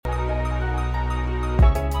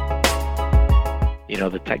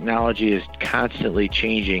the technology is constantly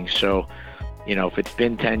changing. So, if it's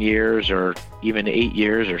been 10 years or even 8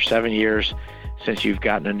 years or 7 years since you've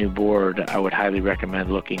gotten a new board, I would highly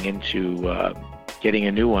recommend looking into getting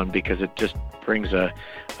a new one, because it just brings a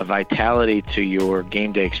vitality to your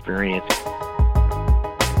game day experience.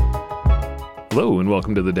 Hello and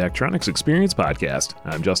welcome to the Daktronics Experience Podcast.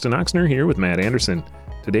 I'm Justin Oxner here with Matt Anderson.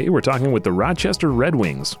 Today we're talking with the Rochester Red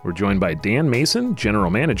Wings. We're joined by Dan Mason, General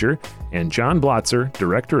Manager, and John Blotzer,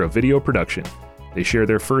 Director of Video Production. They share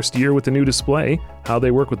their first year with the new display, how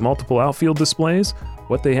they work with multiple outfield displays,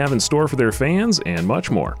 what they have in store for their fans, and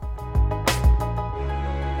much more.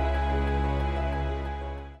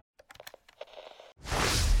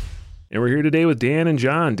 And we're here today with Dan and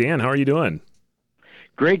John. Dan, how are you doing?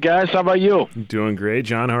 Great, guys. How about you? Doing great.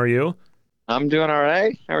 John, how are you? I'm doing all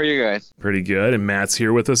right. How are you guys? Pretty good. And Matt's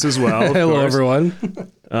here with us as well. Hello, everyone.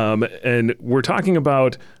 And we're talking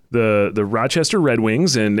about the Rochester Red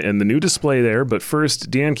Wings and the new display there. But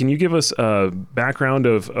first, Dan, can you give us a background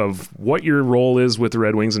of what your role is with the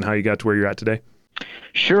Red Wings and how you got to where you're at today?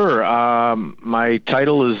 Sure. My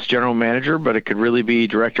title is General Manager, but it could really be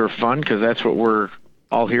Director of Fun, because that's what we're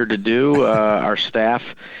all here to do. Our staff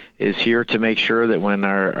is here to make sure that when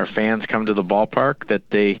our fans come to the ballpark that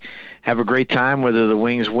they have a great time, whether the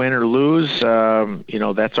Wings win or lose.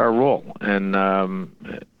 That's our role. And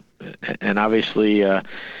obviously the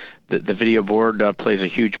video board plays a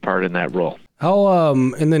huge part in that role.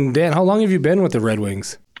 And then Dan, how long have you been with the Red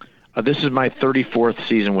Wings? This is my 34th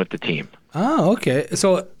season with the team. Oh, okay.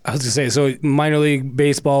 So I was going to say, minor league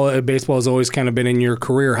baseball has always kind of been in your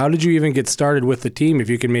career. How did you even get started with the team? If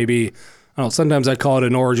you could maybe, I don't know, sometimes I call it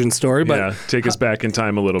an origin story, but yeah, take us back in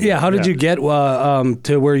time a little bit. Yeah, how did you get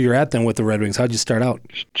to where you're at then with the Red Wings? How did you start out?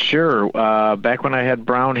 Sure. Back when I had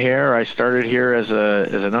brown hair, I started here as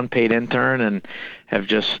an unpaid intern and have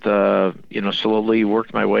just slowly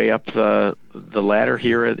worked my way up the ladder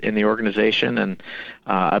here in the organization, and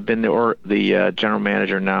I've been the general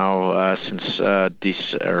manager now since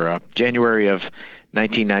January of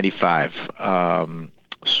 1995.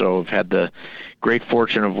 So I've had the great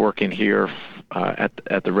fortune of working here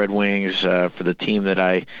at the Red Wings for the team that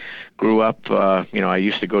I grew up. I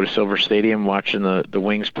used to go to Silver Stadium watching the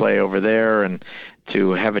Wings play over there, and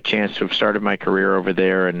to have a chance to have started my career over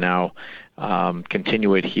there and now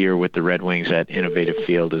continue it here with the Red Wings at Innovative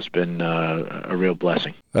Field has been a real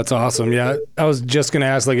blessing. That's awesome. Yeah, I was just going to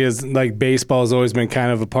ask, is baseball has always been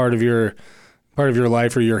kind of a part of your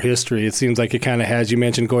life or your history? It seems like it kind of has. You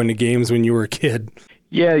mentioned going to games when you were a kid.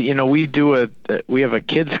 Yeah, we have a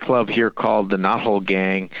kids club here called the Knothole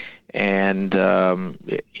Gang, and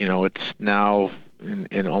it's now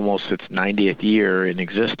in almost its 90th year in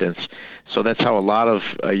existence. So that's how a lot of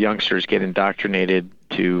youngsters get indoctrinated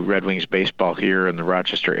to Red Wings baseball here in the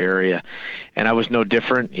Rochester area. And I was no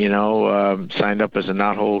different, signed up as a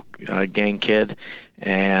Knothole Gang kid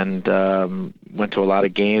and went to a lot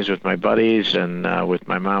of games with my buddies and with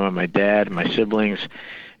my mom and my dad and my siblings.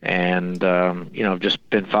 And, I've just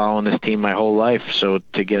been following this team my whole life. So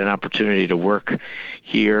to get an opportunity to work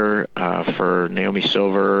here for Naomi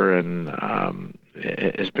Silver and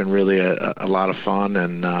it's been really a lot of fun,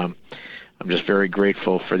 and I'm just very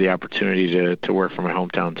grateful for the opportunity to work for my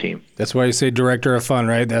hometown team. That's why you say Director of Fun,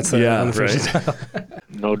 right? That's unofficial title.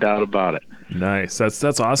 No doubt about it. Nice.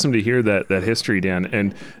 That's awesome to hear that history, Dan.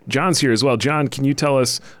 And John's here as well. John, can you tell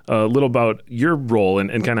us a little about your role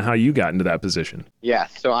and kind of how you got into that position? Yeah,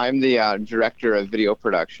 so I'm the Director of Video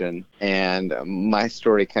Production, and my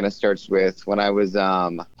story kind of starts with when I was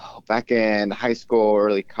back in high school,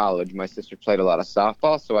 early college. My sister played a lot of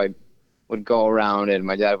softball, so I would go around, and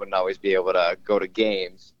my dad wouldn't always be able to go to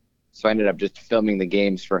games. So I ended up just filming the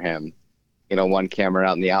games for him, one camera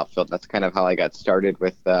out in the outfield. That's kind of how I got started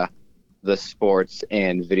with the sports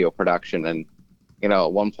and video production. And,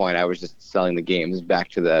 at one point I was just selling the games back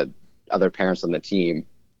to the other parents on the team,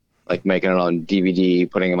 like making it on DVD,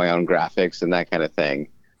 putting in my own graphics and that kind of thing.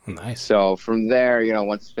 Nice. So from there,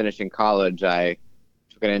 once finishing college, I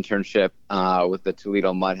took an internship with the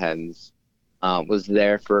Toledo Mud Hens. Was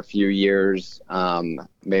there for a few years,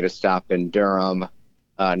 made a stop in Durham,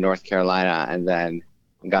 North Carolina, and then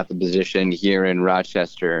got the position here in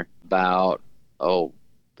Rochester about 10,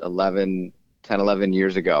 11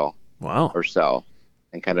 years ago. Wow. Or so,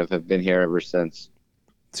 and kind of have been here ever since.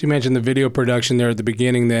 So you mentioned the video production there at the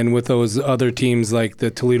beginning then with those other teams like the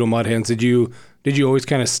Toledo Mud Hens. Did you always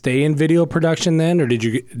kind of stay in video production then, or did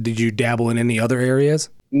you dabble in any other areas?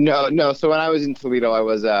 No. So when I was in Toledo, I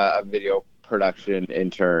was a video production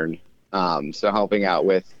intern, so helping out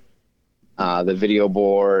with the video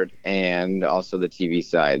board and also the TV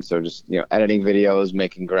side. So just editing videos,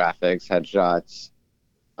 making graphics, headshots,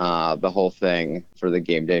 the whole thing for the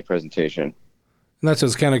game day presentation. And that's what I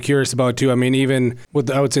was kind of curious about too. I mean, even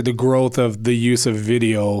with, I would say, the growth of the use of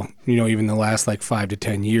video, even the last like 5 to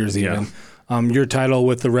 10 years even. Yeah. Your title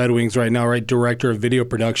with the Red Wings right now, right? Director of Video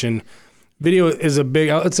Production. Video is a big,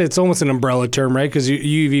 I would say it's almost an umbrella term, right? Because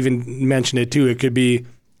you've even mentioned it too. It could be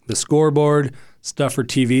the scoreboard, stuff for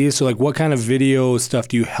TV. So like what kind of video stuff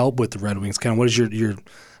do you help with the Red Wings? Kind of what is your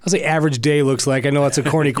I'll say average day looks like? I know that's a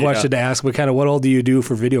corny question to ask, but kind of what all do you do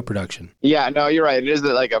for video production? Yeah, no, you're right. It is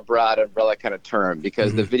like a broad umbrella kind of term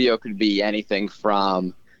because the video could be anything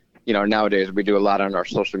from, nowadays we do a lot on our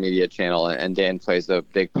social media channel, and Dan plays a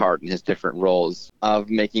big part in his different roles of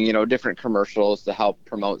making, different commercials to help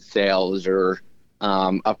promote sales or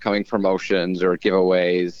upcoming promotions or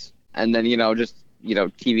giveaways. And then, just,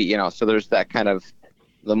 TV, so there's that kind of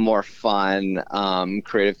the more fun,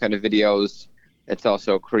 creative kind of videos. It's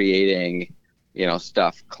also creating,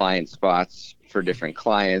 stuff, client spots for different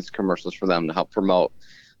clients, commercials for them to help promote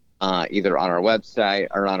either on our website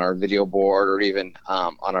or on our video board or even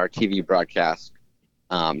on our TV broadcast,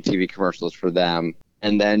 TV commercials for them.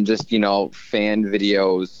 And then just, fan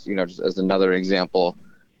videos, just as another example,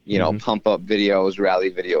 pump up videos,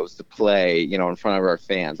 rally videos to play, in front of our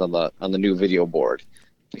fans on the new video board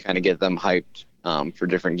to kind of get them hyped for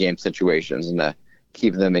different game situations and to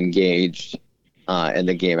keep them engaged in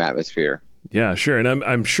the game atmosphere. Yeah, sure. And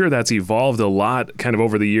I'm sure that's evolved a lot kind of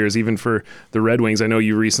over the years, even for the Red Wings. I know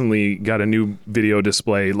you recently got a new video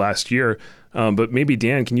display last year, but maybe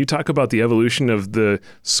Dan, can you talk about the evolution of the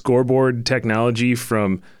scoreboard technology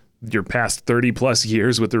from your past 30 plus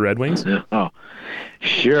years with the Red Wings? Oh,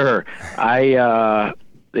 sure. Our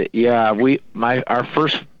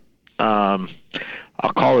first, I'll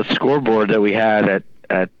call it scoreboard that we had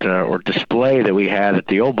or display that we had at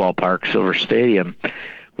the old ballpark, Silver Stadium,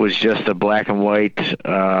 was just a black and white.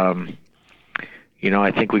 I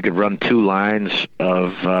think we could run 2 lines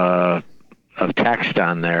of text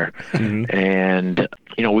on there, and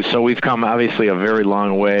so we've come obviously a very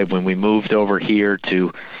long way. When we moved over here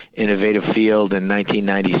to Innovative Field in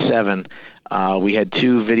 1997, we had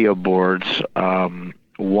 2 video boards.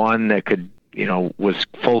 One that could, was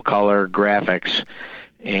full color graphics,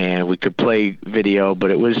 and we could play video,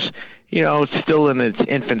 but it was, still in its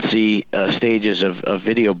infancy stages of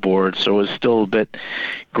video boards, so it was still a bit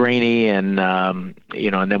grainy, and and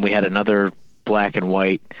then we had another black and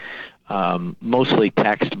white, mostly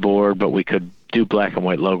text board, but we could do black and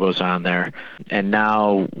white logos on there. And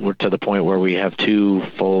now we're to the point where we have 2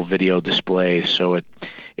 full video displays, so it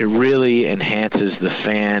really enhances the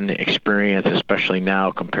fan experience, especially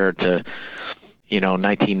now compared to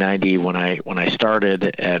 1990 when I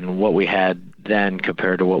started, and what we had then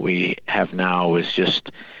compared to what we have now is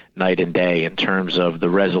just night and day in terms of the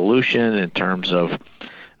resolution, in terms of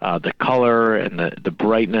the color and the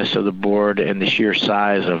brightness of the board and the sheer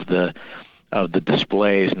size of the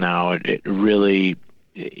displays. Now it really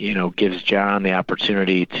gives John the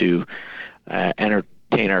opportunity to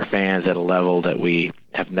entertain our fans at a level that we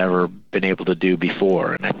have never been able to do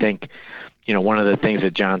before. And I think one of the things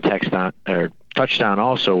that John touched on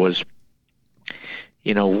also was,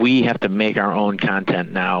 we have to make our own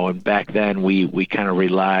content now. And back then we kind of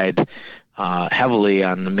relied heavily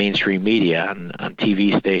on the mainstream media, on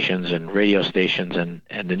TV stations and radio stations and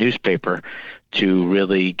the newspaper to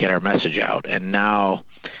really get our message out. And now,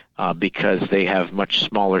 because they have much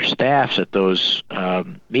smaller staffs at those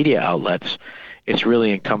media outlets, it's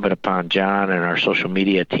really incumbent upon John and our social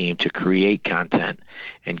media team to create content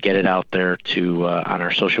and get it out there to on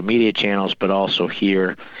our social media channels, but also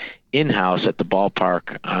here in-house at the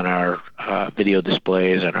ballpark on our video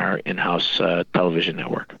displays and our in-house television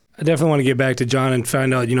network. I definitely want to get back to John and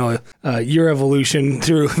find out, your evolution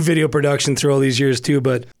through video production through all these years too.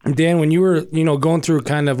 But Dan, when you were, going through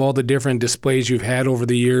kind of all the different displays you've had over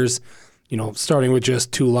the years, starting with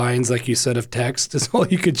just 2 lines, like you said, of text is all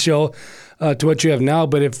you could show to what you have now.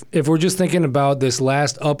 But if we're just thinking about this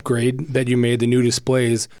last upgrade that you made, the new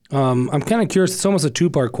displays, I'm kind of curious. It's almost a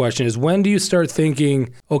 2-part question. Is when do you start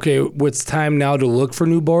thinking, okay, it's time now to look for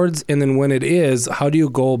new boards? And then when it is, how do you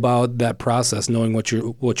go about that process, knowing what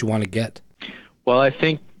you want to get? Well, I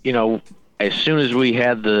think, as soon as we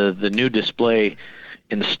had the new display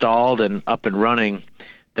installed and up and running,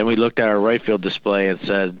 then we looked at our right field display and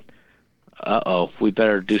said, we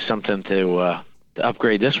better do something to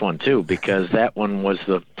upgrade this one too, because that one was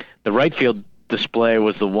the right field display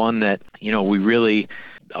was the one that, we really,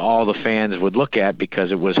 all the fans would look at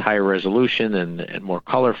because it was higher resolution and more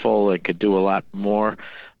colorful. It could do a lot more.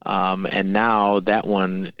 And now that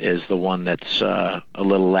one is the one that's a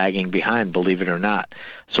little lagging behind, believe it or not.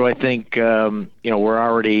 So I think, we're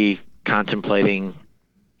already contemplating,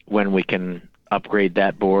 when we can upgrade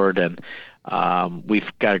that board. And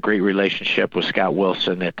we've got a great relationship with Scott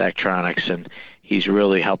Wilson at Daktronics, and he's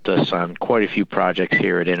really helped us on quite a few projects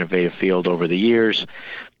here at Innovative Field over the years.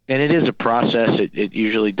 And it is a process. It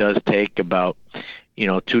usually does take about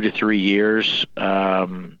 2 to 3 years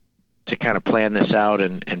to kind of plan this out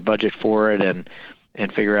and budget for it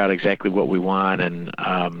and figure out exactly what we want.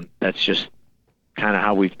 And that's just kind of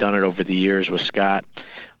how we've done it over the years with Scott,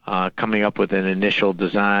 coming up with an initial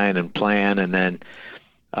design and plan, and then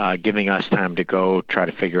giving us time to go try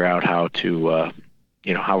to figure out how to,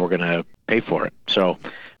 how we're going to pay for it. So,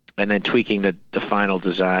 and then tweaking the final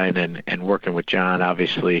design and working with John,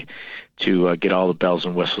 obviously, to get all the bells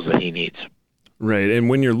and whistles that he needs. Right. And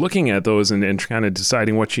when you're looking at those and kind of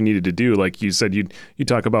deciding what you needed to do, like you said, you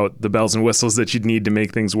talk about the bells and whistles that you'd need to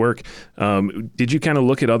make things work. Did you kind of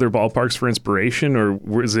look at other ballparks for inspiration, or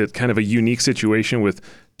was it kind of a unique situation with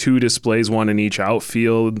 2 displays, one in each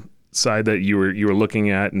outfield side that you were looking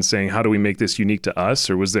at and saying, how do we make this unique to us?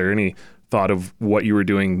 Or was there any thought of what you were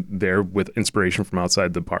doing there with inspiration from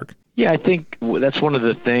outside the park? Yeah, I think that's one of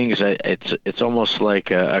the things. It's almost like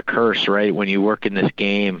a curse, right? When you work in this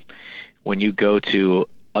game, when you go to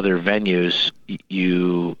other venues,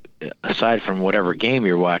 you, aside from whatever game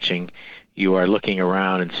you're watching, you are looking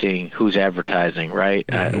around and seeing who's advertising, right?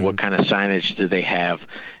 Mm-hmm. What kind of signage do they have?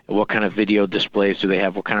 What kind of video displays do they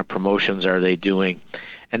have? What kind of promotions are they doing?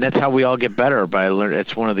 And that's how we all get better by learning.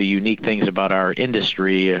 It's one of the unique things about our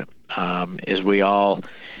industry is we all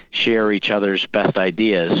share each other's best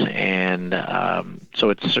ideas. And so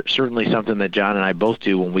it's certainly something that John and I both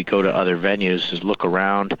do when we go to other venues, is look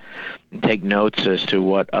around and take notes as to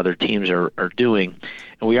what other teams are doing.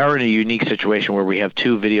 And we are in a unique situation where we have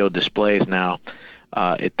 2 video displays now.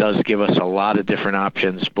 It does give us a lot of different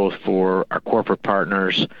options, both for our corporate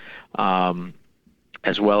partners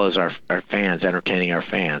as well as our fans, entertaining our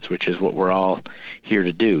fans, which is what we're all here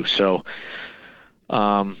to do. So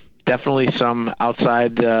definitely some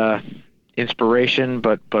outside inspiration,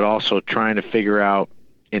 but also trying to figure out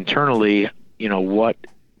internally, what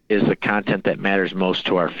is the content that matters most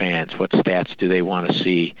to our fans? What stats do they want to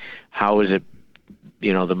see? How is it,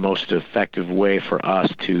 the most effective way for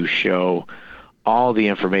us to show all the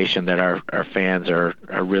information that our fans are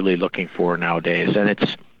really looking for nowadays?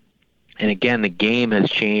 And again, the game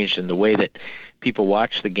has changed, and the way that people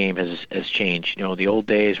watch the game has changed. The old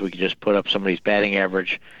days, we could just put up somebody's batting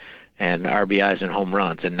average and RBIs and home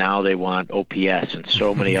runs, and now they want OPS and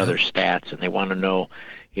so many other stats, and they want to know,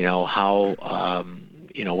 how,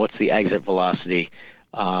 what's the exit velocity,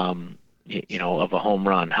 of a home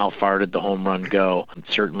run? How far did the home run go? And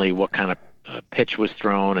certainly what kind of pitch was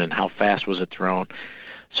thrown and how fast was it thrown?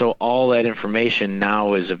 So all that information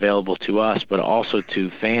now is available to us, but also to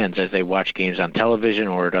fans as they watch games on television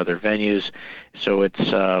or at other venues. So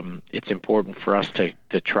it's important for us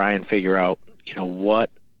to try and figure out, what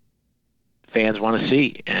fans want to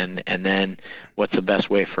see, and then what's the best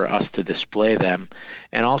way for us to display them,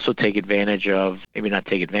 and also take advantage of, maybe not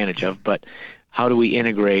take advantage of, but how do we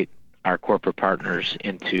integrate our corporate partners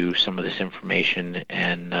into some of this information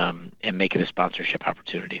and make it a sponsorship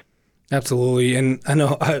opportunity. Absolutely. And I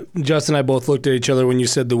know Justin and I both looked at each other when you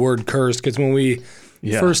said the word curse, because when we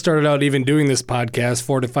first started out even doing this podcast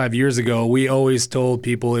 4 to 5 years ago, we always told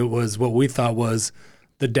people it was what we thought was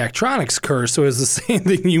the Daktronics curse. So it's the same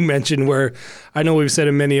thing you mentioned, where I know we've said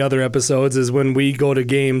in many other episodes, is when we go to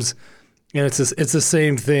games, and it's the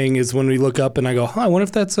same thing as when we look up and I go, I wonder if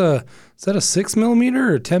is that a 6mm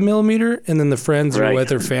or 10mm? And then the friends who are with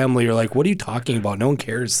their family are like, what are you talking about? No one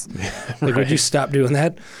cares. Like, would you stop doing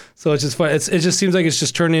that? So it's just fun. It just seems like it's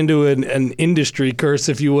just turned into an industry curse,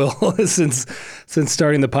 if you will, since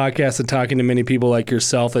starting the podcast and talking to many people like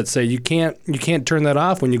yourself that say you can't turn that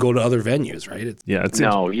off when you go to other venues, right?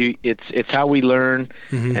 It's how we learn.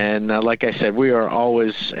 Mm-hmm. And like I said, we are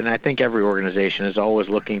always, and I think every organization is always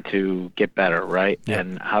looking to get better, right? Yeah.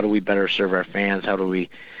 And how do we better serve our fans? How do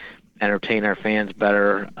we entertain our fans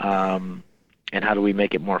better? And how do we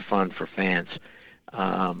make it more fun for fans?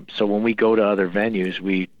 So when we go to other venues,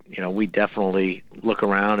 we definitely look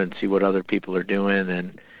around and see what other people are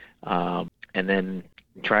doing, and then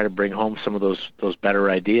try to bring home some of those better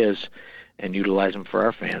ideas and utilize them for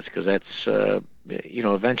our fans, because that's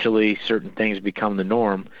eventually certain things become the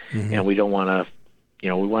norm, mm-hmm. and we don't want to. We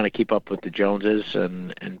want to keep up with the Joneses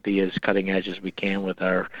and be as cutting edge as we can with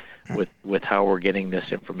with how we're getting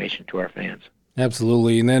this information to our fans.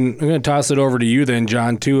 Absolutely. And then I'm going to toss it over to you then,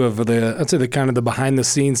 John, too, of I'd say the kind of the behind the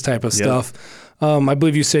scenes type of stuff. I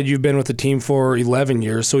believe you said you've been with the team for 11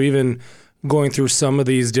 years. So even going through some of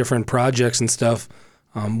these different projects and stuff,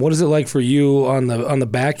 What is it like for you on the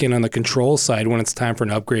back end, on the control side, when it's time for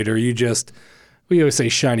an upgrade? Are you just, we always say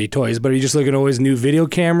shiny toys, but are you just looking at always new video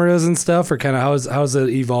cameras and stuff, or kind of how's it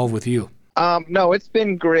evolved with you? No, it's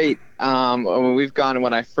been great.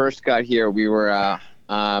 When I first got here, we were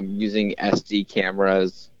using SD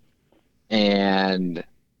cameras, and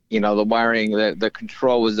the wiring, the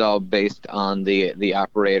control was all based on the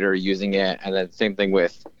operator using it. And then same thing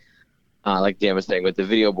with, like Dan was saying, with the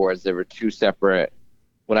video boards, there were two separate.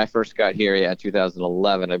 When I first got here,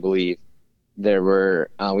 2011, I believe,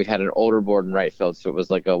 we had an older board in right field, so it was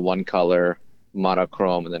like a one color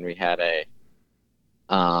monochrome, and then we had a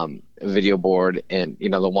video board in,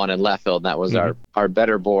 the one in left field. That was our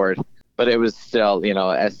better board, but it was still,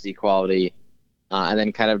 SD quality. And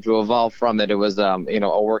then kind of to evolve from it, it was, a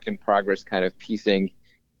work in progress, kind of piecing,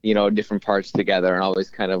 different parts together, and always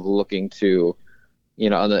kind of looking to,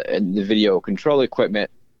 on the video control equipment,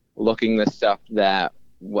 looking the stuff that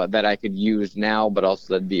I could use now, but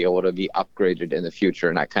also that'd be able to be upgraded in the future.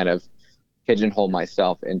 And I kind of pigeonhole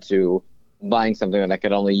myself into buying something that I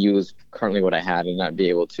could only use currently what I had and not be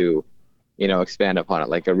able to, expand upon it,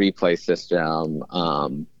 like a replay system,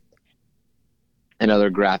 and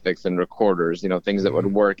other graphics and recorders, things that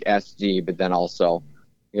would work SD, but then also,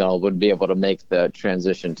 would be able to make the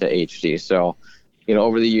transition to HD. So,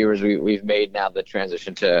 over the years, we've made now the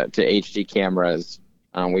transition to HD cameras.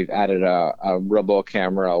 We've added a robo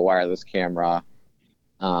camera, a wireless camera,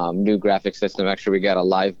 new graphic system. Actually, we got a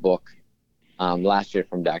live book last year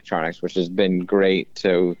from Daktronics, which has been great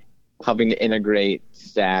to helping to integrate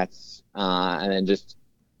stats, and then just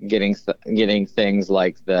getting things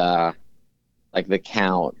like the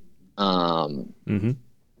count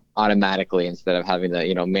automatically, instead of having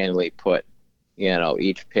to manually put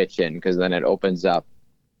each pitch in, because then it opens up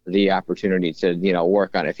the opportunity to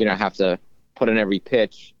work on it. If you don't have to put in every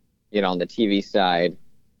pitch on the TV side,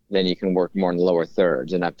 then you can work more in the lower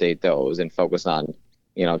thirds and update those and focus on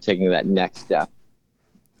taking that next step.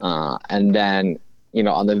 And then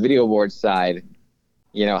on the video board side,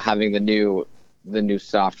 having the new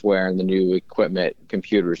software and the new equipment,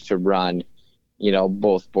 computers to run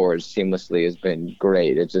both boards seamlessly has been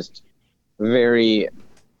great. It's just very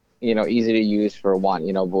easy to use for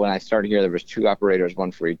one. But when I started here, there was two operators,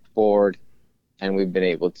 one for each board, and we've been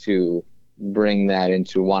able to bring that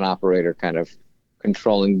into one operator, kind of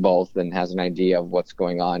controlling both, and has an idea of what's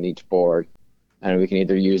going on each board. And we can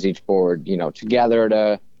either use each board together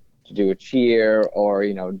to do a cheer, or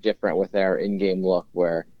different with our in-game look,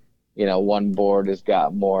 where one board has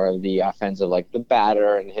got more of the offensive, like the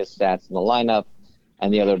batter and his stats in the lineup,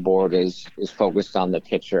 and the other board is focused on the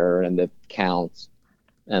pitcher and the counts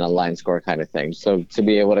and a line score kind of thing. So to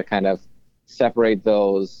be able to kind of separate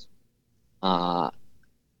those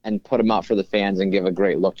and put them out for the fans and give a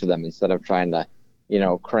great look to them, instead of trying to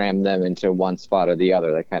cram them into one spot or the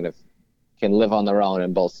other, they kind of can live on their own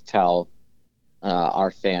and both tell our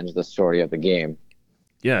fans the story of the game.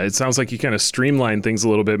 Yeah, it sounds like you kind of streamlined things a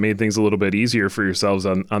little bit, made things a little bit easier for yourselves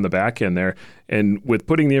on the back end there. And with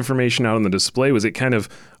putting the information out on the display, was it kind of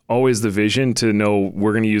always the vision to know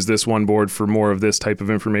we're going to use this one board for more of this type of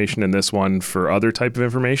information and this one for other type of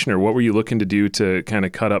information? Or what were you looking to do to kind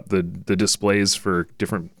of cut up the displays for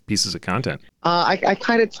different pieces of content? I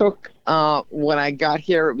kind of took, when I got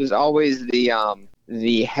here, it was always the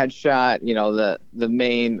headshot, the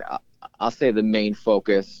main... I'll say the main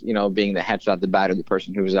focus, being the headshot, the batter, the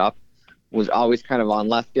person who's up, was always kind of on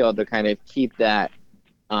left field, to kind of keep that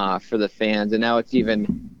for the fans. And now it's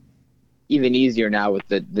even easier now with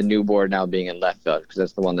the new board now being in left field, because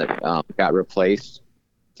that's the one that got replaced,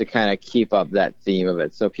 to kind of keep up that theme of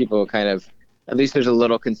it. So people kind of, at least there's a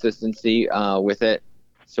little consistency with it,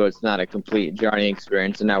 so it's not a complete jarring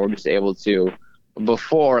experience. And now we're just able to,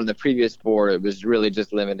 before on the previous board, it was really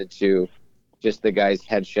just limited to just the guy's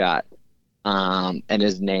headshot and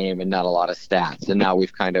his name, and not a lot of stats. And now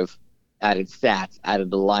we've kind of added stats, added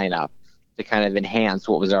the lineup to kind of enhance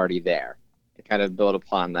what was already there, to kind of build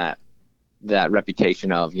upon that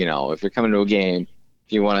reputation of, if you're coming to a game,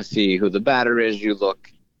 if you want to see who the batter is, you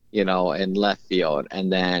look, in left field,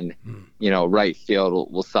 and then, right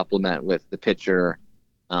field will supplement with the pitcher.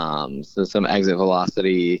 So some exit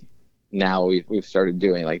velocity. Now we've started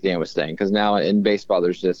doing, like Dan was saying, because now in baseball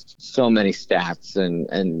there's just so many stats,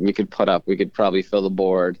 and we could probably fill the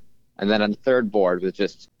board, and then on the third board with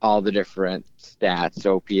just all the different stats,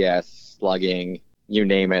 OPS, slugging, you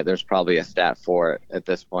name it, there's probably a stat for it at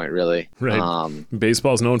this point, really. Right.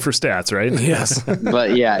 Baseball's known for stats, right? Yes.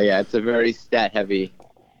 But yeah, it's a very stat heavy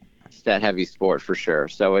sport for sure.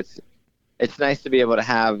 So it's nice to be able to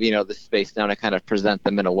have the space now to kind of present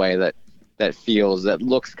them in a way that that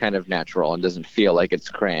looks kind of natural and doesn't feel like it's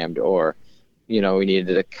crammed, or we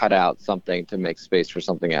needed to cut out something to make space for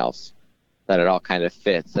something else, that it all kind of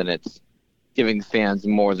fits, and it's giving fans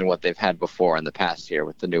more than what they've had before in the past year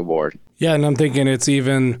with the new board. Yeah, and I'm thinking it's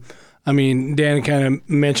even, I mean, Dan kind of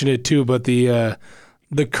mentioned it too, but the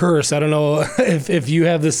curse, I don't know if you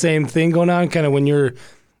have the same thing going on, kind of when you're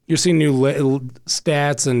seeing new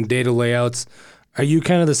stats and data layouts. Are you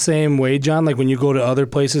kind of the same way, John? Like when you go to other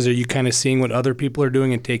places, are you kind of seeing what other people are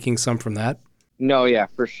doing and taking some from that? No, yeah,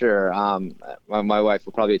 for sure. My wife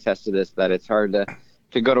will probably attest to this, that it's hard to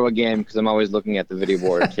go to a game because I'm always looking at the video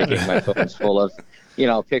board and taking my phone's full of,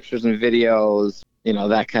 pictures and videos,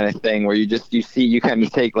 that kind of thing, where you kind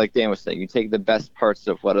of take, like Dan was saying, you take the best parts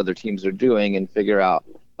of what other teams are doing and figure out,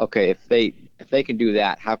 okay, if they can do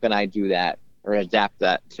that, how can I do that or adapt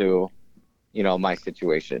that to, my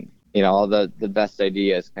situation? All the best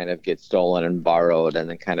ideas kind of get stolen and borrowed and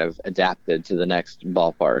then kind of adapted to the next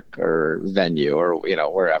ballpark or venue or,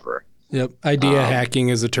 wherever. Yep. Idea hacking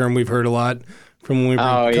is a term we've heard a lot from when we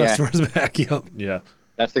bring customers back. Yep. Yeah.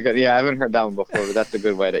 That's a good, I haven't heard that one before, but that's a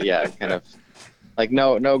good way to, kind of like,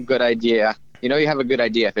 no good idea. You have a good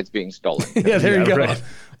idea if it's being stolen. Yeah, there you go. Right.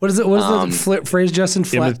 What is it? What is the phrase, Justin?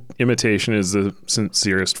 Imitation is the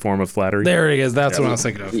sincerest form of flattery. There it is. That's what I was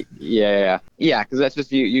thinking of. Yeah. Because that's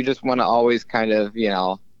just you just want to always kind of,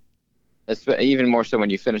 even more so when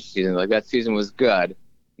you finish the season, like that season was good.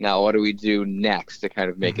 Now what do we do next to kind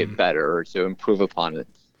of make it better or to improve upon it?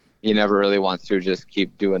 You never really want to just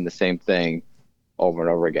keep doing the same thing over and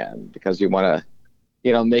over again, because you want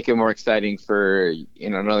to, make it more exciting for,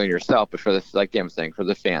 not only yourself, but for like Dan was saying, for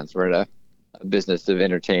the fans. We're in a business of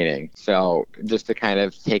entertaining. So just to kind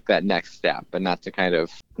of take that next step and not to kind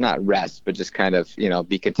of not rest, but just kind of,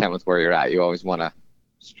 be content with where you're at. You always want to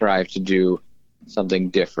strive to do something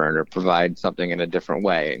different or provide something in a different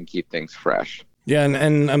way and keep things fresh. Yeah,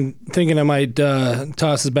 and I'm thinking I might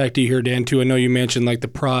toss this back to you here, Dan, too. I know you mentioned like the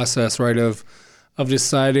process, right, of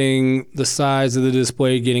deciding the size of the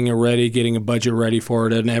display, getting it ready, getting a budget ready for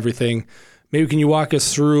it and everything. Maybe can you walk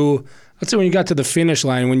us through, let's say when you got to the finish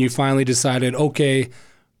line, when you finally decided, okay,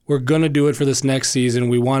 we're going to do it for this next season,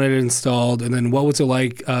 we want it installed, and then what was it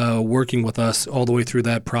like working with us all the way through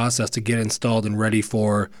that process to get installed and ready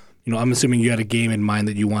for, I'm assuming you had a game in mind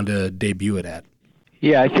that you wanted to debut it at.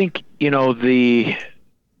 Yeah, I think,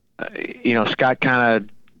 Scott kind of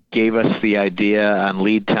gave us the idea on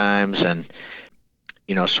lead times, and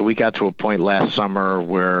so we got to a point last summer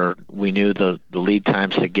where we knew the lead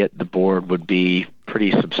times to get the board would be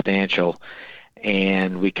pretty substantial,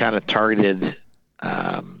 and we kind of targeted,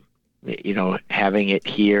 having it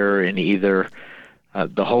here in either,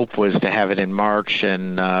 the hope was to have it in March,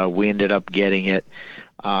 and we ended up getting it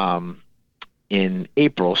in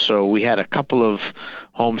April. So we had a couple of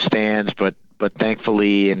homestands, but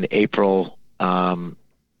thankfully in April,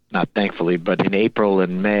 not thankfully, but in April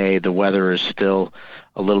and May, the weather is still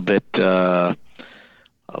a little bit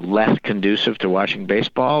less conducive to watching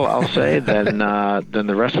baseball, I'll say, than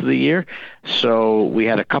the rest of the year. So we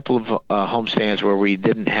had a couple of homestands where we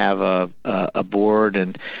didn't have a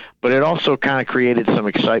board, but it also kind of created some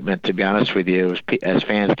excitement, to be honest with you. As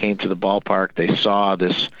fans came to the ballpark, they saw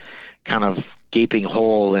this kind of gaping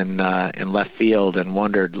hole in left field and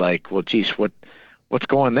wondered, like, well, geez, what's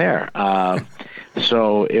going there?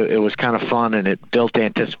 So it was kind of fun, and it built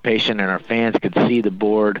anticipation, and our fans could see the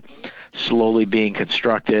board slowly being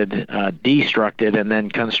constructed, destructed, and then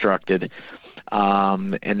constructed.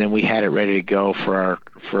 And then we had it ready to go for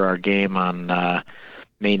our game on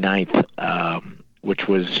May 9th, which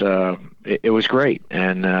was it was great,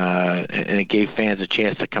 and it gave fans a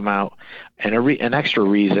chance to come out, and an extra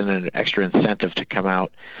reason and an extra incentive to come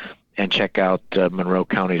out and check out Monroe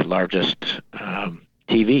County's largest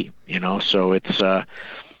TV. So it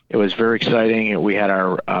was very exciting. We had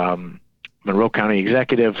our Monroe County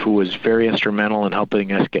executive, who was very instrumental in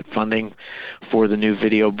helping us get funding for the new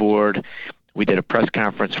video board. We did a press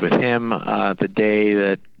conference with him the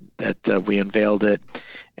day that we unveiled it,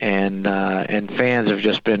 and fans have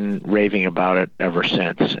just been raving about it ever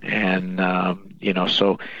since. And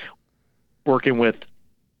so working with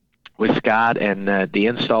Scott and the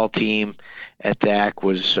install team at DAC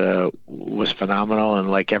was phenomenal. And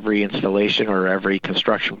like every installation or every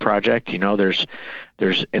construction project, there's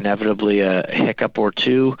inevitably a hiccup or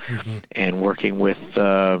two. Mm-hmm. And working with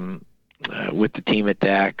the team at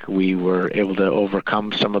DAC, we were able to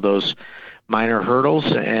overcome some of those minor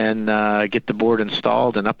hurdles and get the board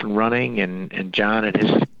installed and up and running, and John and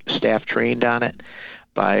his staff trained on it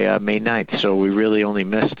by May 9th. So we really only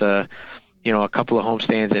missed a couple of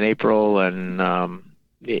homestands in April, and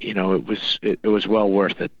it was well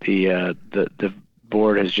worth it. The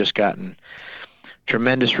board has just gotten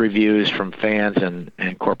tremendous reviews from fans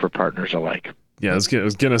and corporate partners alike. Yeah, I was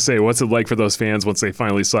gonna say, what's it like for those fans once they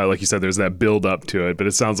finally saw it? Like you said, there's that build up to it, but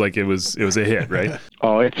it sounds like it was a hit, right?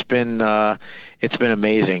 Oh, it's been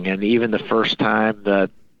amazing, and even the first time that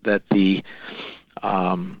the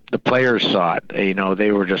players saw it,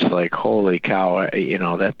 they were just like, holy cow,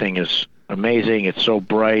 that thing is amazing. It's so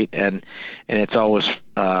bright, and it's always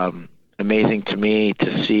amazing to me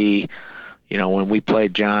to see, when we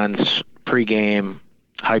played John's pregame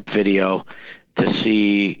hype video, to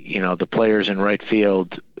see, the players in right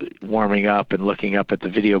field warming up and looking up at the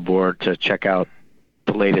video board to check out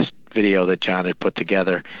the latest video that John had put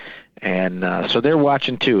together. And so they're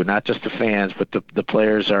watching too, not just the fans, but the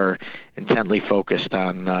players are intently focused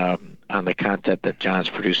on the content that John's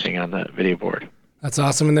producing on the video board. That's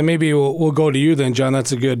awesome. And then maybe we'll go to you then, John.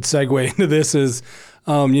 That's a good segue into this is,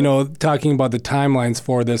 talking about the timelines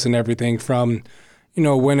for this and everything from,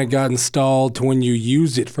 when it got installed to when you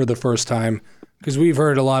used it for the first time. Because we've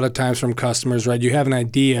heard a lot of times from customers, right? You have an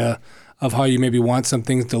idea of how you maybe want some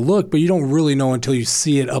things to look, but you don't really know until you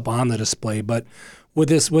see it up on the display. But with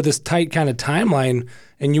this tight kind of timeline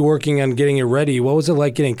and you working on getting it ready, what was it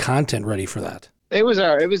like getting content ready for that? It was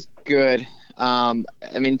good.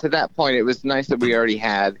 To that point, it was nice that we already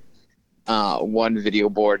had one video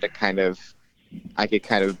board to I could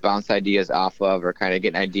kind of bounce ideas off of, or kind of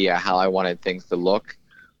get an idea how I wanted things to look,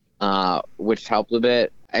 which helped a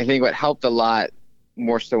bit. I think what helped a lot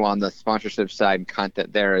more so on the sponsorship side and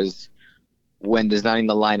content there is when designing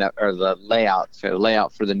the lineup or the layout. So the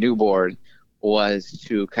layout for the new board was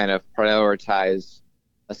to kind of prioritize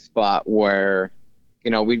a spot where,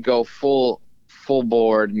 we'd go full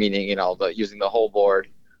board, meaning, using the whole board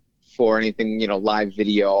for anything, live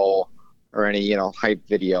video or any, hype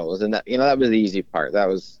videos. And that, that was the easy part. That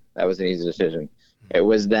was an easy decision. It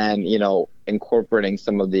was then, incorporating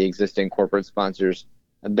some of the existing corporate sponsors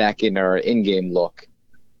back in our in-game look,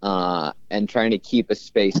 and trying to keep a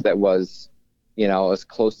space that was, as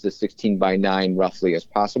close to 16:9 roughly as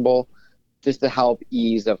possible, just to help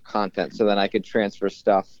ease of content. So then I could transfer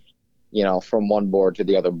stuff, from one board to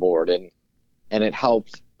the other board. And it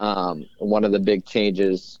helped. One of the big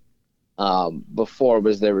changes before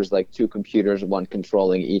was there was like two computers, one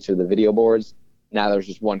controlling each of the video boards. Now there's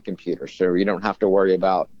just one computer. So you don't have to worry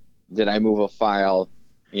about, did I move a file?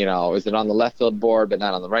 Is it on the left field board but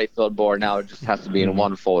not on the right field board? Now it just has to be in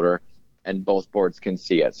one folder and both boards can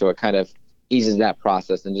see it. So it kind of eases that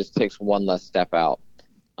process and just takes one less step out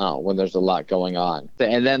when there's a lot going on.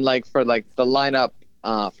 And then for the lineup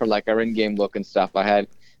for our in-game look and stuff, I had,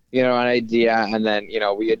 an idea, and then,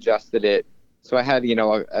 we adjusted it. So I had,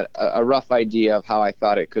 a rough idea of how I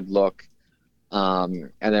thought it could look.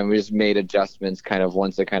 And then we just made adjustments kind of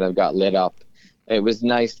once it kind of got lit up. It was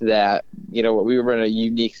nice that, we were in a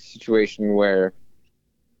unique situation where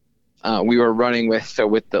we were running with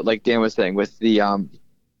the, like Dan was saying, with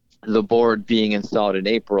the board being installed in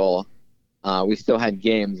April, we still had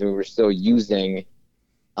games and we were still using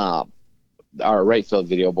our right field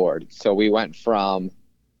video board. So we went from,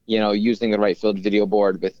 using the right field video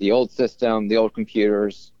board with the old system, the old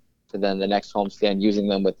computers, to then the next homestand using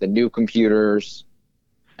them with the new computers.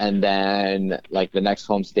 And then the next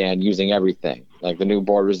homestand using everything. Like the new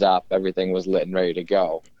board was up, everything was lit and ready to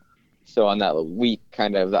go. So on that week,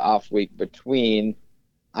 kind of the off week between,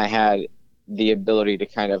 I had the ability to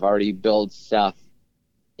kind of already build stuff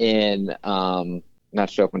in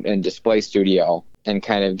in Display Studio and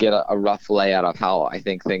kind of get a rough layout of how I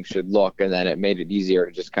think things should look. And then it made it easier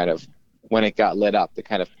to just kind of, when it got lit up, to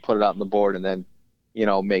kind of put it out on the board and then,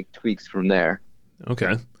 make tweaks from there.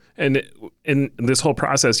 Okay. And in this whole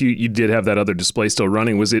process, you did have that other display still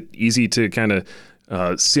running. Was it easy to kind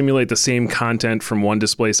of simulate the same content from one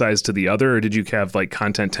display size to the other, or did you have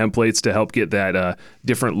content templates to help get that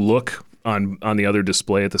different look on the other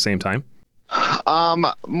display at the same time?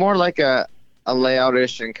 More like a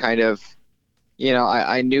layout-ish and kind of,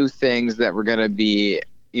 I knew things that were going to be,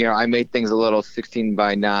 I made things a little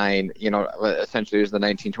 16:9, essentially it was the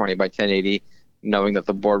 1920 by 1080, knowing that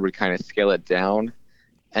the board would kind of scale it down.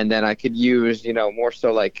 And then I could use, more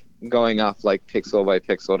so going off pixel by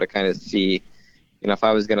pixel to kind of see, if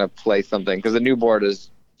I was going to play something, because the new board is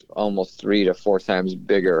almost 3 to 4 times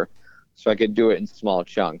bigger. So I could do it in small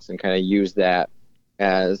chunks and kind of use that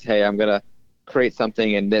as, hey, I'm going to create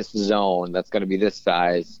something in this zone that's going to be this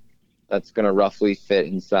size, that's going to roughly fit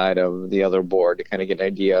inside of the other board, to kind of get an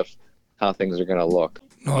idea of how things are going to look.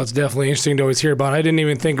 No, it's definitely interesting to always hear about. I didn't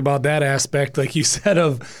even think about that aspect, like you said,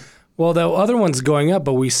 of Well, the other one's going up,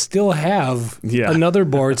 but we still have another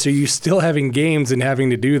board, so you're still having games and having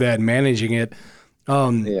to do that and managing it.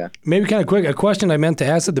 Maybe kind of quick, a question I meant to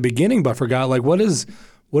ask at the beginning but forgot, like what is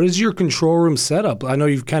your control room setup? I know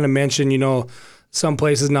you've kind of mentioned, some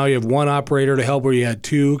places now you have one operator to help where you had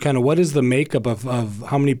two. Kind of what is the makeup of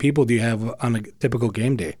how many people do you have on a typical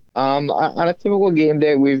game day? On a typical game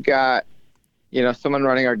day, we've got, someone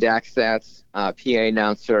running our DAC stats, PA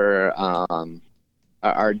announcer,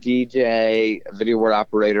 our DJ, video board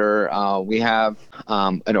operator. We have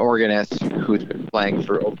an organist who's been playing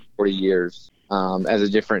for over 40 years as a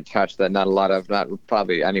different touch that not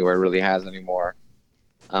probably anywhere really has anymore.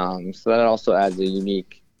 So that also adds a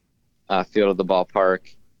unique feel to the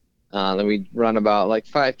ballpark. Then we run about like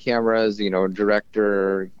 5 cameras,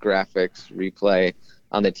 director, graphics, replay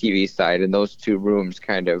on the TV side. And those 2 rooms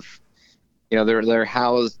kind of, they're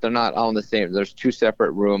housed, they're not all in the same. There's 2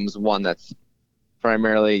 separate rooms, one that's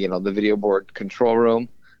primarily, the video board control room,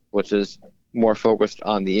 which is more focused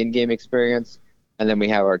on the in-game experience. And then we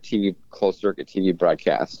have our closed circuit TV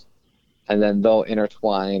broadcast. And then they'll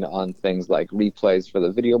intertwine on things like replays for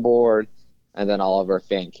the video board, and then all of our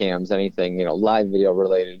fan cams, anything, live video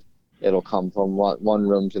related, it'll come from one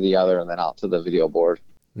room to the other and then out to the video board.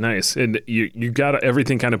 Nice. And you got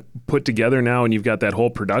everything kind of put together now, and you've got that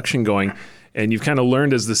whole production going, and you've kind of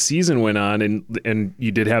learned as the season went on, and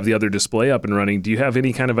you did have the other display up and running. Do you have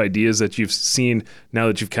any kind of ideas that you've seen now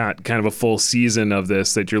that you've got kind of a full season of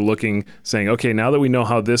this that you're saying, okay, now that we know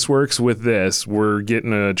how this works with this, we're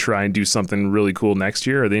getting to try and do something really cool next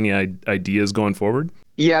year? Are there any ideas going forward?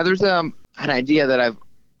 Yeah, there's an idea that I've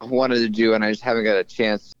wanted to do, and I just haven't got a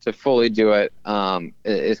chance to fully do it,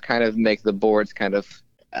 is kind of make the boards kind of,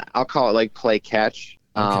 I'll call it like play catch,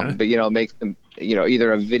 but, make them,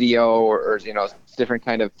 either a video or different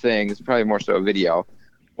kind of things, probably more so a video,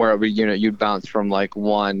 where you'd bounce from like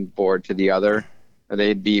one board to the other, or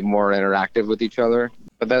they'd be more interactive with each other.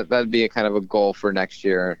 But that'd be a kind of a goal for next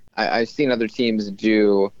year. I've seen other teams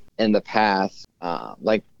do in the past,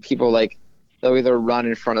 like people they'll either run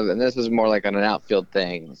in front of it, and this is more like an outfield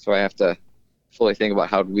thing, so I have to fully think about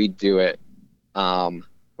how we do it,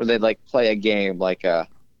 where they'd like play a game like a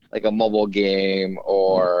mobile game,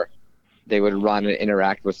 or they would run and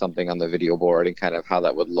interact with something on the video board and kind of how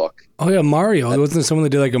that would look. Oh yeah, Mario. Wasn't someone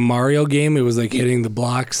that did like a Mario game? It was like hitting the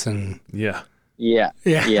blocks and Yeah,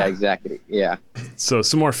 exactly. Yeah. So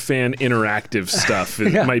some more fan interactive stuff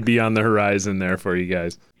might be on the horizon there for you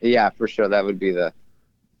guys. Yeah, for sure. That would be the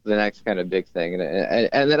next kind of big thing.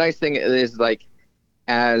 And the nice thing is, like,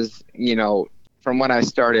 as from when I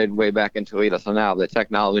started way back in Toledo, so now the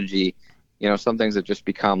technology, some things have just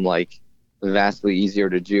become like vastly easier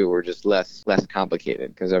to do, or just less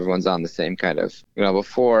complicated, because everyone's on the same kind of,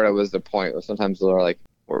 before it was the point where sometimes they're like,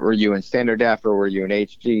 were you in standard def or were you in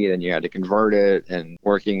HD? Then you had to convert it, and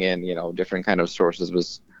working in, different kind of sources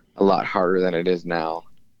was a lot harder than it is now,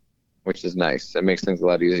 which is nice. It makes things a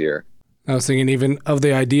lot easier. I was thinking even of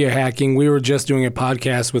the idea hacking. We were just doing a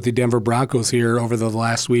podcast with the Denver Broncos here over the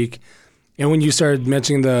last week. And when you started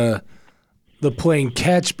mentioning the playing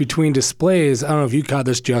catch between displays, I don't know if you caught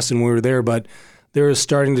this, Justin, when we were there, but they were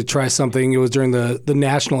starting to try something. It was during the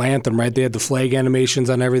national anthem, right? They had the flag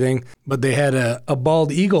animations on everything, but they had a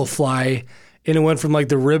bald eagle fly, and it went from like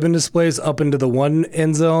the ribbon displays up into the one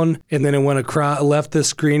end zone, and then it went across, left the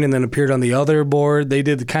screen, and then appeared on the other board. They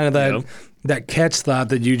did kind of that catch thought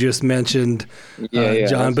that you just mentioned,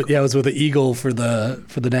 John. But it was with the eagle for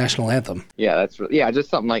the national anthem. Yeah, just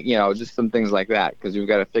something like, just some things like that, because you've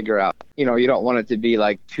got to figure out, you don't want it to be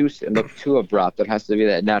like look too abrupt. It has to be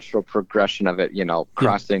that natural progression of it,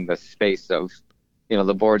 crossing the space of,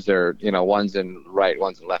 the boards are, one's in right,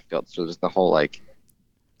 one's in left field. So just the whole like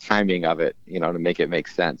timing of it, to make it make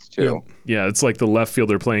sense too. Yeah, it's like the left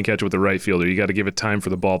fielder playing catch with the right fielder. You got to give it time for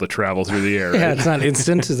the ball to travel through the air. Right? Yeah, it's not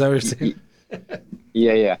instant. Is that what you're saying?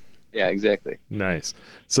 Yeah, exactly. Nice.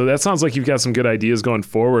 So that sounds like you've got some good ideas going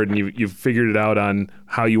forward, and you've figured it out on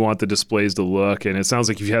how you want the displays to look, and it sounds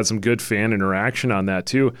like you've had some good fan interaction on that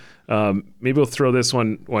too. Maybe we'll throw this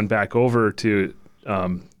one back over to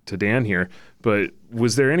Dan here, but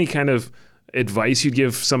was there any kind of advice you'd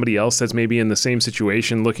give somebody else that's maybe in the same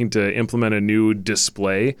situation looking to implement a new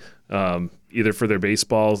display, either for their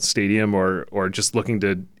baseball stadium or just looking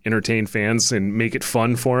to entertain fans and make it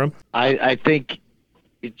fun for them? I think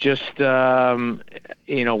just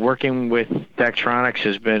working with Daktronics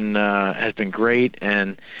has been great,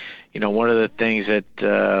 and one of the things that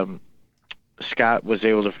Scott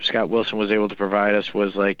Wilson was able to provide us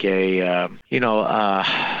was like a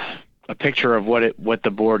picture of what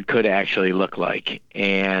the board could actually look like,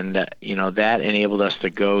 and that enabled us to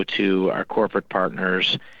go to our corporate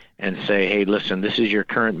partners and say, hey, listen, this is your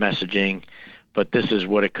current messaging, but this is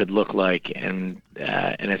what it could look like, and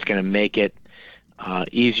it's going to make it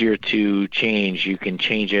easier to change. You can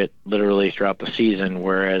change it literally throughout the season,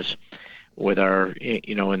 whereas with our,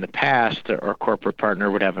 in the past, our corporate partner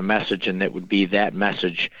would have a message, and it would be that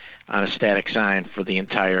message on a static sign for the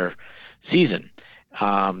entire season.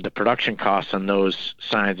 The production costs on those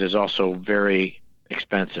signs is also very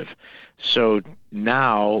expensive. So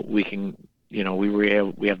now we can, we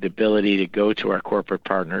have the ability to go to our corporate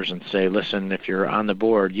partners and say, listen, if you're on the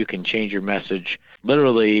board, you can change your message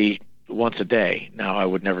literally once a day. Now, I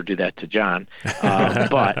would never do that to John,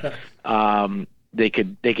 but they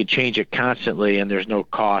could change it constantly, and there's no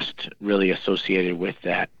cost really associated with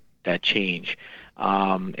that change.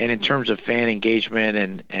 And in terms of fan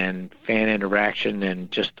engagement and fan interaction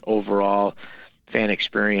and just overall fan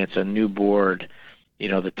experience, a new board,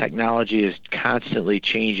 the technology is constantly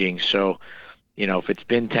changing. So, if it's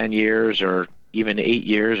been 10 years or even 8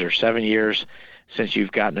 years or 7 years since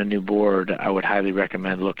you've gotten a new board, I would highly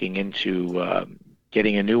recommend looking into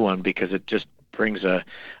getting a new one, because it just brings a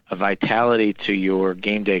vitality to your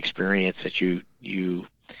game day experience that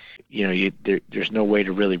there's no way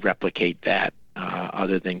to really replicate that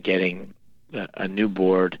other than getting a new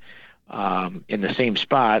board in the same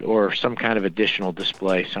spot or some kind of additional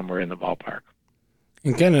display somewhere in the ballpark.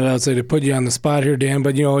 And kind of, I'd say, to put you on the spot here, Dan,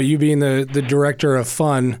 but you being the director of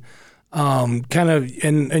fun, kind of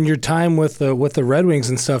in your time with the Red Wings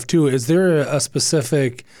and stuff too, is there a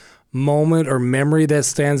specific moment or memory that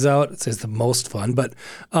stands out? It says the most fun, but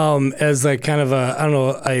as like kind of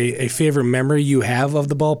a favorite memory you have of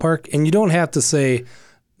the ballpark? And you don't have to say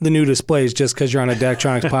the new displays just because you're on a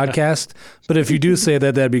Daktronics podcast, but if you do say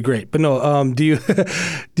that, that'd be great. But no, do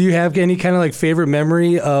you have any kind of like favorite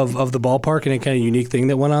memory of the ballpark, and any kind of unique thing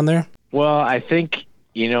that went on there? Well, I think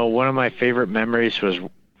one of my favorite memories was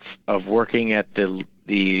of working at the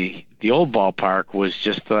old ballpark was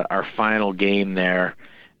just our final game there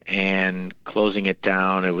and closing it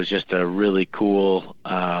down. It was just a really cool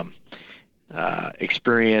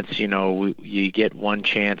experience. You get one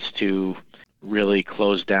chance to really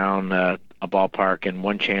close down a ballpark and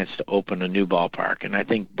one chance to open a new ballpark. And I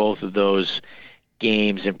think both of those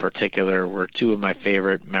games in particular were two of my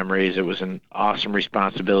favorite memories. It was an awesome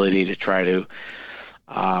responsibility to try to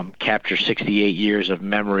capture 68 years of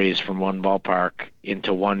memories from one ballpark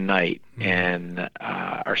into one night. And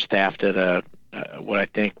our staff did what I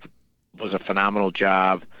think was a phenomenal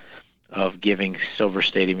job of giving Silver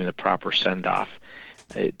Stadium the proper send-off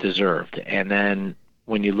it deserved. And then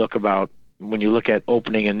when you look at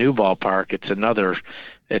opening a new ballpark,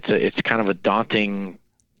 it's kind of a daunting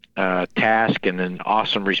task and an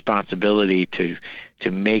awesome responsibility to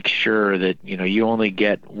make sure that you only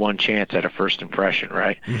get one chance at a first impression,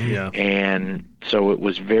 right? Yeah. And so it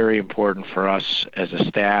was very important for us as a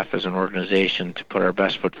staff, as an organization, to put our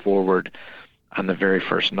best foot forward on the very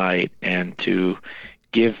first night and to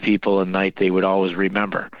give people a night they would always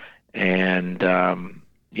remember. And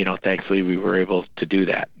thankfully we were able to do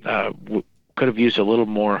that. Could have used a little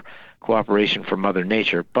more cooperation from Mother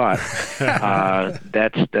Nature, but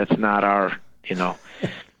that's not our,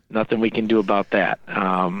 nothing we can do about that.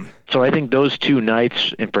 So I think those two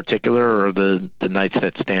nights in particular are the nights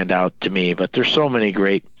that stand out to me. But there's so many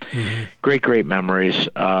great memories,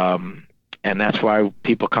 and that's why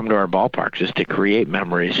people come to our ballparks, is to create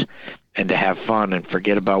memories and to have fun and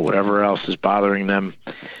forget about whatever else is bothering them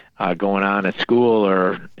going on at school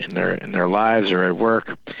or in their lives or at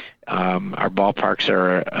work. Our ballparks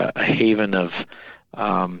are a haven of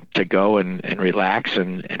to go and relax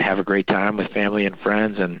and have a great time with family and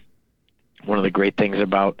friends. And one of the great things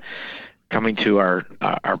about coming to our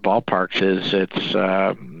ballparks is it's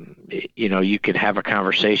you can have a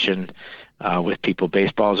conversation with people.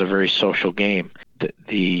 Baseball is a very social game.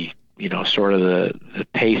 The sort of the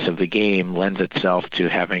pace of the game lends itself to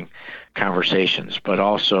having conversations, but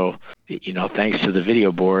also thanks to the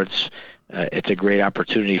video boards, it's a great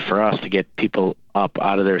opportunity for us to get people up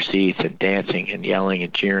out of their seats and dancing and yelling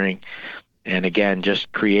and cheering, and again,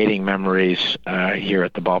 just creating memories here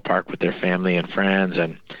at the ballpark with their family and friends,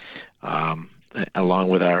 and along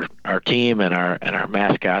with our team and our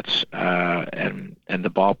mascots and the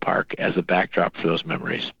ballpark as a backdrop for those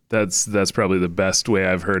memories. That's probably the best way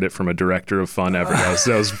I've heard it from a director of fun ever.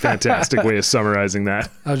 That was a fantastic way of summarizing that.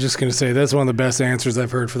 I was just going to say, that's one of the best answers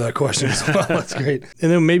I've heard for that question as well. That's great.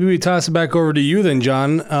 And then maybe we toss it back over to you then,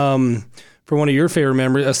 John. for one of your favorite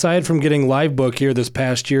memories. Aside from getting Live Book here this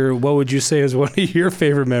past year, what would you say is one of your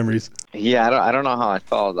favorite memories? Yeah, I don't know how I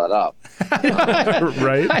followed that up.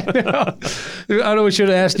 Right? I know we should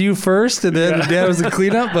have asked you first, and then Dad was the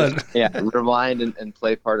cleanup, but Yeah, rewind and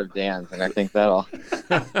play part of Dan's, and I think that'll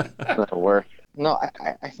work. No,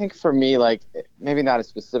 I think for me, like, maybe not a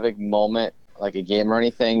specific moment, like a game or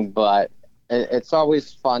anything, but it's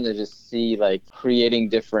always fun to just see, like, creating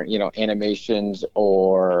different, animations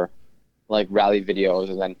or like rally videos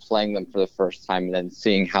and then playing them for the first time and then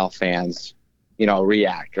seeing how fans,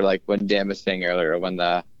 react, or like when Dan was saying earlier, when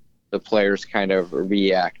the players kind of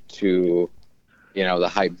react to, the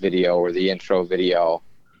hype video or the intro video.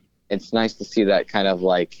 It's nice to see that kind of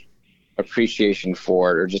like appreciation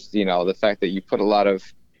for it, or just, the fact that you put a lot of,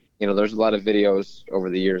 there's a lot of videos over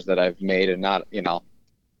the years that I've made, and not all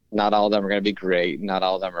of them are going to be great. Not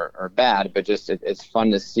all of them are bad, but just it's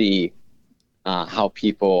fun to see how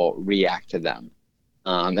people react to them.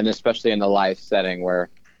 And especially in the live setting where,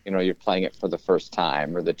 you're playing it for the first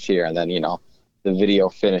time, or the cheer, and then, the video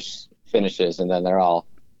finishes and then they're all,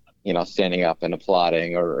 standing up and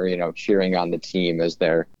applauding or cheering on the team as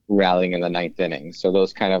they're rallying in the ninth inning. So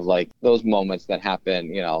those kind of like those moments that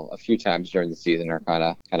happen, a few times during the season are kind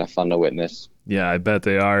of fun to witness. Yeah, I bet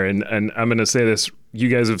they are. And I'm going to say this. You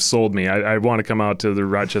guys have sold me. I want to come out to the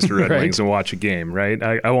Rochester Red Right. Wings and watch a game, right?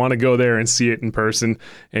 I want to go there and see it in person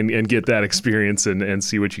and get that experience and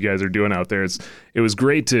see what you guys are doing out there. It was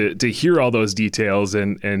great to hear all those details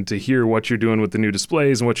and to hear what you're doing with the new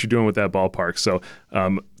displays and what you're doing with that ballpark. So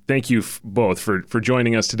thank you both for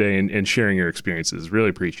joining us today and sharing your experiences. Really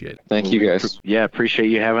appreciate it. Thank you, guys. Yeah, appreciate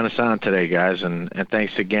you having us on today, guys, and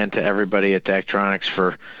thanks again to everybody at Daktronics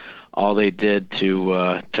for all they did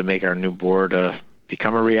to make our new board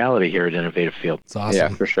become a reality here at Innovative Field. it's awesome. Yeah,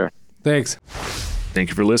 for sure. Thanks. Thank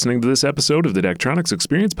you for listening to this episode of the Daktronics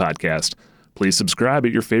Experience Podcast. Please subscribe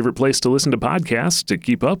at your favorite place to listen to podcasts to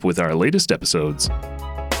keep up with our latest episodes.